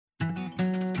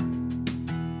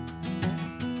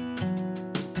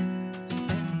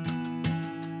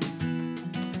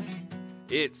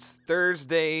It's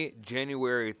Thursday,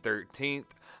 January 13th.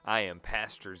 I am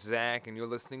Pastor Zach, and you're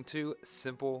listening to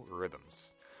Simple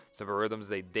Rhythms. Simple Rhythms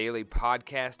is a daily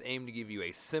podcast aimed to give you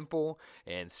a simple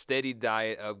and steady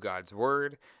diet of God's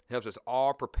Word. It helps us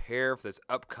all prepare for this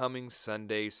upcoming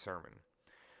Sunday sermon.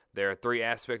 There are three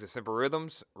aspects of Simple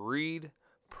Rhythms: read,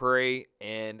 pray,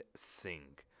 and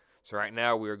sing. So right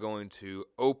now we are going to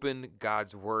open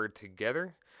God's Word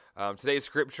together. Today's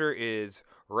scripture is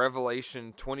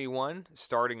Revelation 21,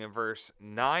 starting in verse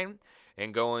 9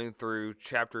 and going through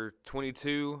chapter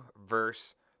 22,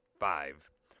 verse 5.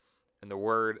 And the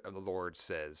word of the Lord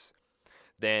says,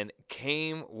 "Then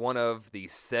came one of the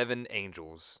seven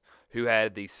angels, who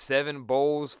had the seven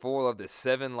bowls full of the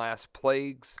seven last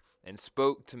plagues, and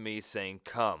spoke to me, saying,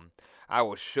 'Come, I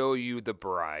will show you the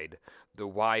bride, the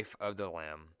wife of the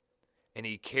Lamb.' And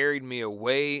he carried me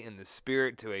away in the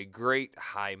Spirit to a great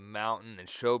high mountain, and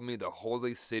showed me the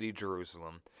holy city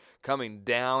Jerusalem, coming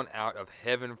down out of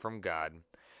heaven from God,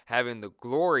 having the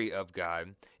glory of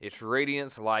God, its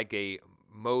radiance like a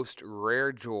most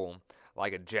rare jewel,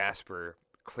 like a jasper,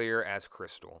 clear as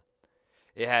crystal.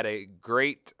 It had a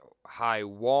great high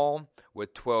wall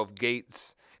with 12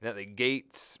 gates, and at the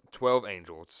gates 12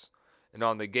 angels. And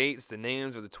on the gates the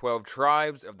names of the 12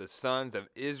 tribes of the sons of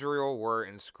Israel were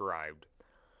inscribed.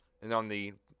 And on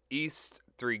the east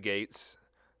 3 gates,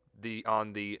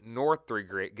 on the north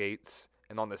 3 gates,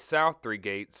 and on the south 3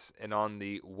 gates, and on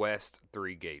the west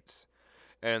 3 gates.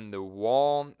 And the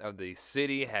wall of the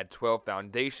city had 12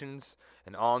 foundations,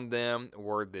 and on them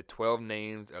were the 12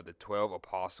 names of the 12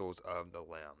 apostles of the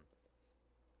Lamb.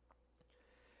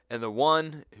 And the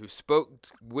one who spoke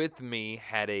with me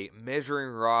had a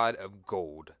measuring rod of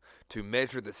gold, to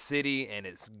measure the city and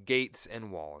its gates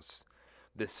and walls.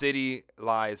 The city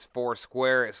lies 4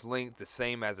 square, its length the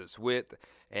same as its width,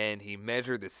 and he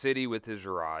measured the city with his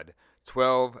rod,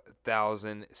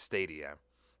 12,000 stadia.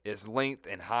 Its length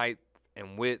and height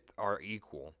and width are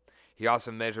equal. He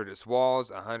also measured its walls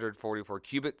 144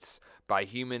 cubits by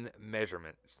human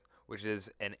measurements, which is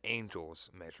an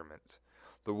angel's measurement.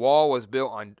 The wall was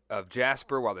built of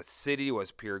jasper, while the city was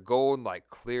pure gold,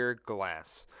 like clear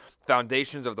glass.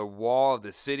 Foundations of the wall of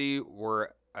the city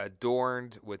were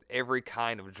adorned with every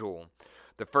kind of jewel.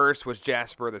 The first was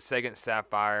jasper, the second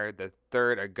sapphire, the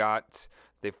third agate,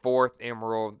 the fourth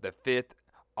emerald, the fifth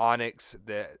onyx,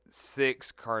 the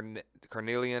sixth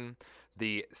carnelian,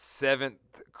 the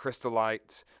seventh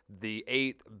chrysolite, the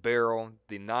eighth beryl,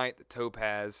 the ninth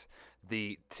topaz,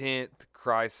 the 10th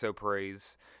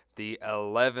chrysoprase, the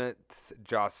 11th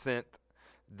jacinth,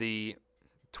 the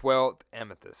 12th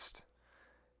amethyst.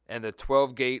 And the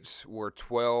 12 gates were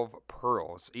 12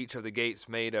 pearls, each of the gates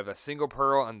made of a single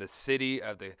pearl, and the street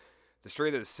of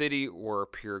the city were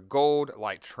pure gold,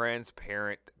 like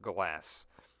transparent glass.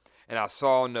 And I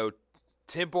saw no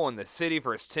temple in the city,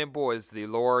 for its temple is the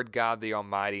Lord God the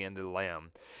Almighty and the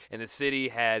Lamb. And the city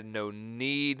had no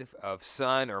need of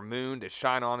sun or moon to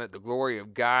shine on it. The glory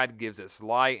of God gives its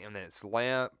light, and its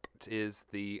lamp is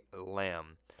the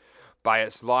Lamb. By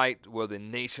its light will the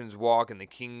nations walk, and the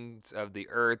kings of the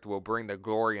earth will bring their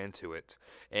glory into it.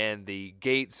 And the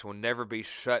gates will never be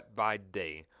shut by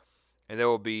day, and there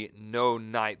will be no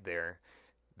night there.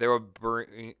 They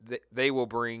will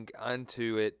bring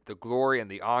unto it the glory and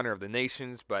the honor of the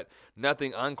nations, but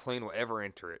nothing unclean will ever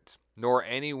enter it, nor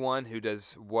anyone who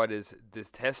does what is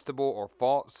detestable or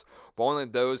false, but only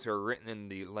those who are written in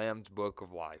the Lamb's book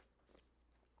of life.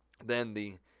 Then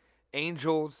the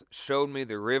angels showed me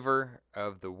the river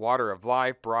of the water of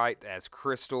life, bright as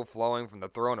crystal, flowing from the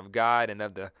throne of God and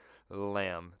of the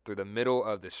Lamb, through the middle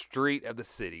of the street of the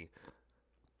city.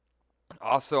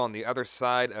 Also on the other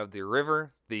side of the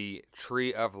river, the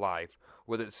tree of life,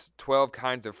 with its 12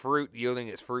 kinds of fruit, yielding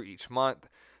its fruit each month.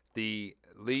 The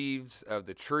leaves of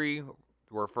the tree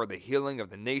were for the healing of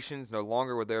the nations. No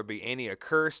longer will there be any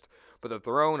accursed, but the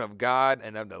throne of God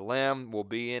and of the Lamb will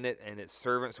be in it, and its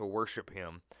servants will worship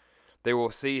him. They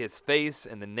will see his face,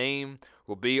 and the name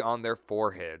will be on their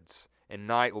foreheads, and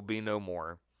night will be no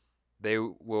more. They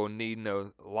will need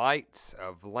no light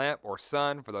of lamp or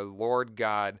sun, for the Lord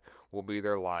God will be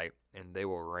their light, and they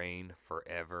will reign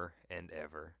forever and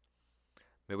ever."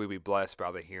 May we be blessed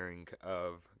by the hearing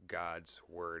of God's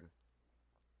word.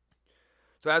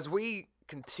 So as we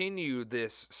continue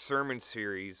this sermon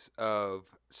series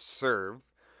of Serve,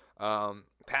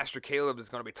 Pastor Caleb is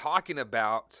going to be talking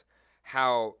about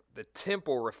how the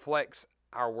temple reflects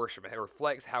our worship. It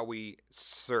reflects how we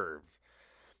serve.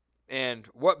 And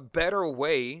what better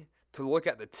way to look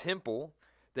at the temple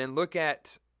than look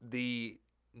at the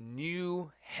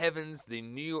new heavens, the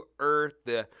new earth,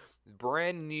 the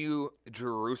brand new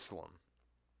Jerusalem.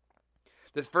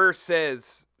 This verse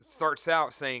starts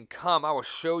out saying, "Come, I will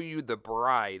show you the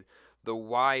bride, the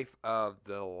wife of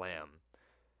the Lamb."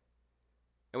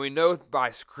 And we know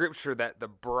by Scripture that the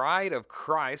bride of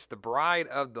Christ, the bride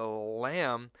of the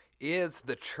Lamb, is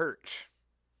the church.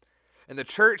 And the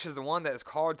church is the one that is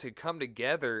called to come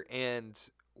together and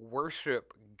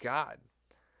worship God.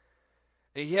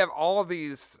 And you have all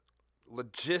these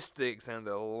logistics and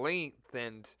the length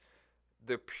and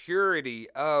the purity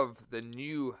of the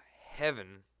new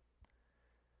heaven.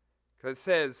 Because it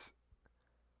says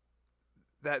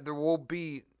that there will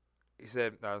be, he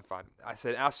said, no, fine. I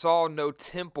said, I saw no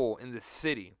temple in the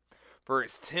city, for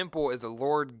its temple is the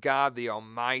Lord God the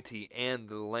Almighty and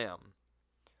the Lamb.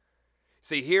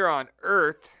 See, here on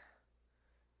earth,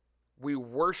 we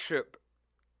worship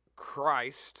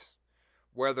Christ,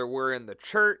 whether we're in the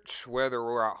church, whether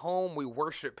we're at home, we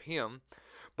worship Him.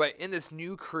 But in this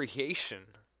new creation,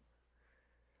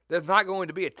 there's not going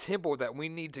to be a temple that we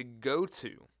need to go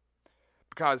to,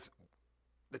 because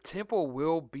the temple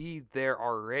will be there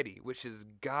already, which is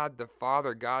God the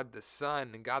Father, God the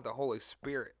Son, and God the Holy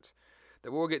Spirit,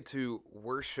 that we'll get to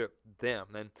worship them.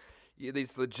 And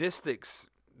these logistics,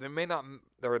 there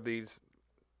are these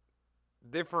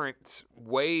different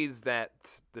ways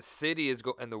that the city is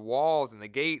and the walls and the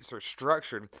gates are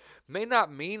structured, may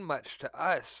not mean much to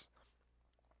us.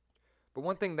 But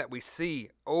one thing that we see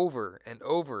over and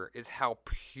over is how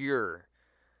pure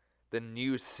the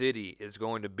new city is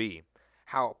going to be.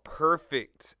 How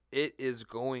perfect it is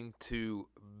going to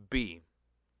be.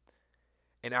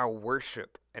 And our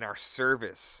worship and our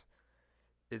service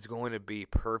is going to be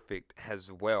perfect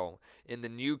as well. In the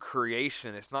new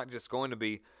creation, it's not just going to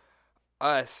be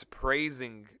us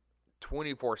praising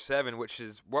 24/7, which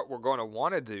is what we're going to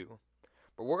want to do.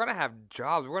 But we're going to have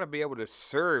jobs. We're going to be able to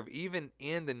serve even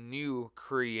in the new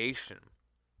creation.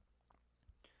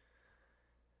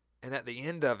 And at the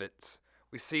end of it,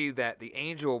 we see that the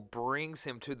angel brings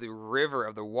him to the river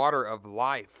of the water of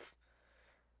life,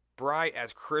 bright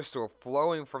as crystal,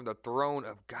 flowing from the throne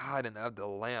of God and of the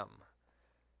Lamb,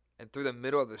 and through the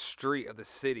middle of the street of the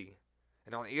city,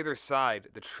 and on either side,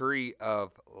 the tree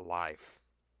of life.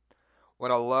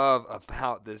 What I love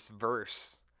about this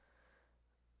verse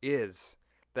is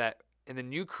that in the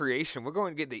new creation, we're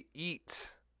going to get to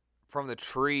eat from the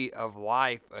tree of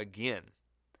life again.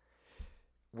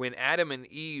 When Adam and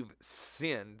Eve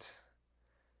sinned,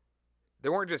 they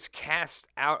weren't just cast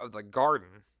out of the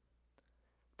garden.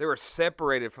 They were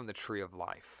separated from the tree of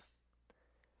life.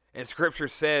 And Scripture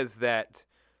says that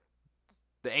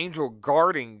the angel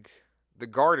guarding the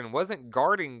garden wasn't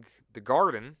guarding the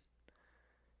garden.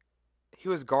 He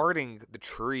was guarding the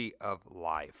tree of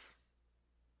life.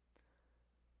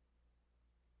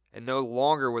 And no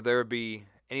longer would there be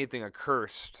anything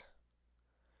accursed,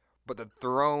 but the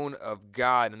throne of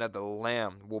God and of the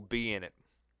Lamb will be in it.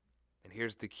 And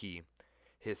here's the key.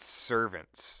 His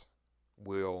servants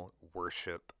will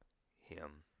worship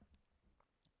Him.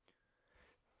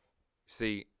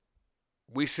 See,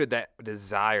 we should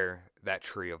desire that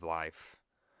tree of life.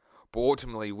 But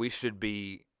ultimately, we should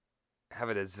have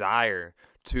a desire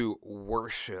to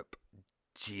worship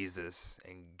Jesus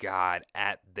and God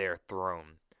at their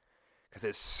throne, because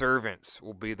His servants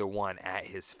will be the one at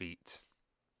His feet.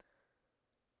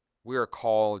 We are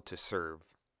called to serve.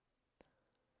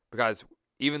 Because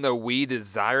even though we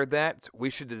desire that,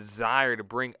 we should desire to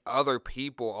bring other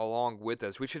people along with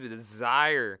us. We should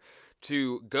desire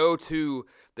to go to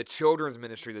the children's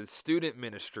ministry, the student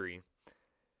ministry,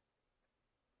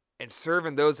 and serve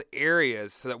in those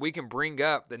areas so that we can bring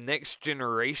up the next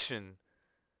generation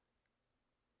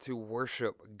to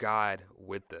worship God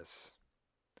with us.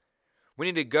 We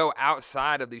need to go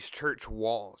outside of these church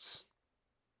walls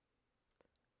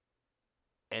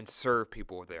and serve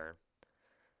people there,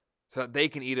 so that they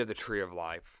can eat of the tree of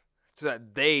life, so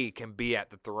that they can be at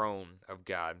the throne of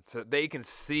God, so that they can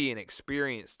see and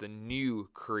experience the new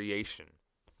creation.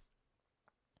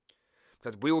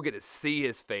 Because we will get to see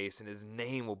His face, and His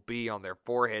name will be on their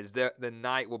foreheads. The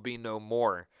night will be no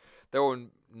more. There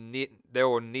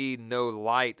will need no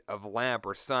light of lamp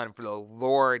or sun, for the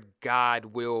Lord God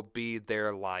will be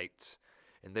their light,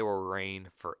 and they will reign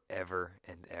forever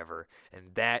and ever.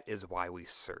 And that is why we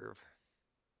serve.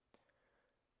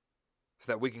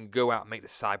 So that we can go out and make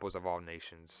disciples of all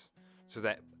nations. So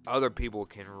that other people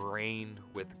can reign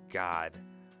with God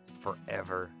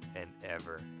forever and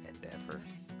ever and ever.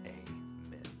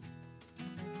 Amen.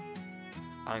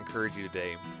 I encourage you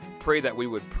today, pray that we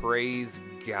would praise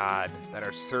God, that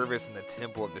our service in the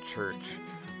temple of the church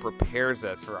prepares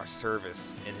us for our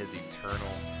service in His eternal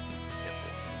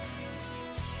temple.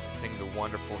 Sing the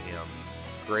wonderful hymn,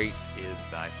 Great is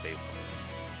Thy Faithfulness.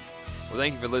 Well,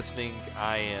 thank you for listening.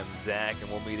 I am Zach, and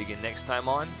we'll meet again next time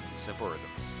on Simple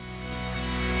Rhythms.